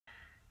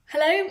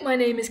Hello, my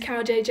name is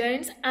Carol J.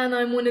 Jones and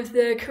I'm one of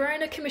the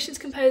Corona Commission's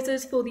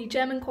composers for the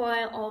German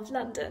Choir of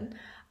London.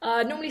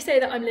 I normally say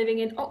that I'm living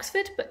in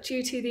Oxford, but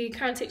due to the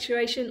current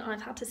situation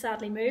I've had to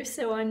sadly move,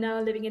 so I'm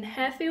now living in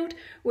Harefield,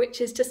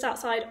 which is just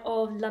outside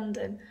of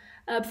London.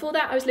 Before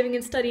that I was living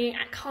and studying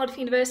at Cardiff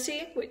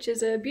University, which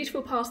is a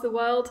beautiful part of the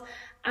world,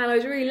 and I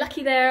was really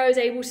lucky there. I was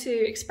able to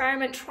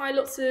experiment, try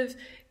lots of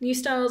new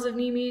styles of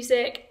new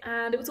music,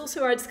 and it was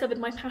also where I discovered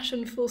my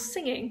passion for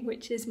singing,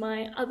 which is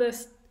my other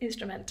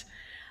instrument.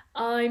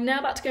 I'm now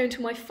about to go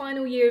into my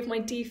final year of my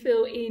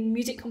DPhil in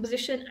music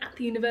composition at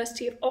the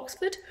University of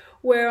Oxford,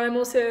 where I'm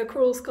also a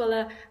choral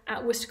scholar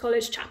at Worcester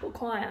College Chapel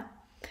Choir.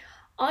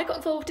 I got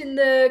involved in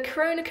the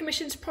Corona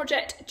Commission's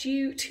project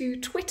due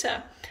to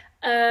Twitter.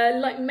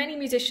 Like many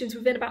musicians,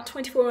 within about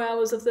 24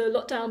 hours of the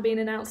lockdown being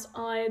announced,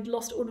 I had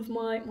lost all of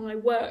my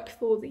work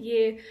for the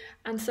year,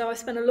 and so I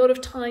spent a lot of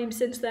time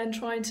since then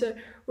trying to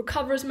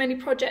recover as many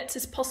projects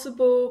as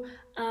possible,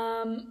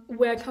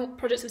 where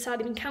projects have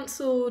sadly been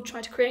cancelled,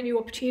 trying to create new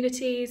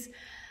opportunities.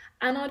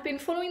 And I'd been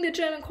following the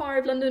German Choir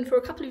of London for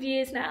a couple of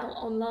years now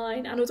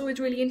online, and I was always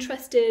really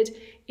interested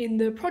in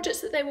the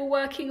projects that they were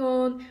working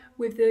on,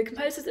 with the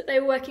composers that they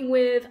were working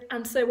with.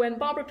 And so when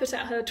Barbara put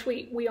out her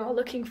tweet, "We are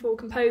looking for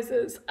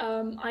composers,"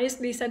 I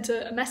instantly sent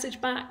a message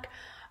back,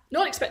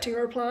 not expecting a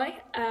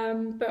reply,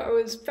 but I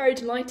was very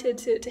delighted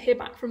to hear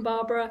back from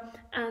Barbara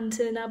and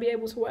to now be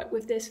able to work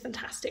with this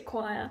fantastic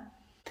choir.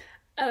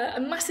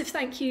 A massive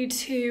thank you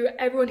to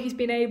everyone who's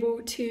been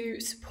able to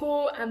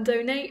support and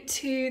donate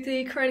to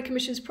the Corona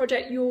Commission's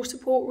project. Your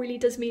support really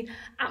does mean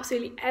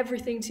absolutely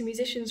everything to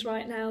musicians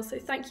right now, so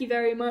thank you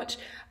very much.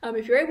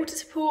 If you're able to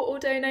support or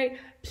donate,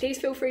 please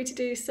feel free to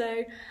do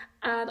so,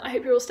 and I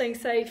hope you're all staying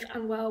safe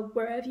and well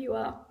wherever you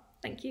are.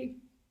 Thank you.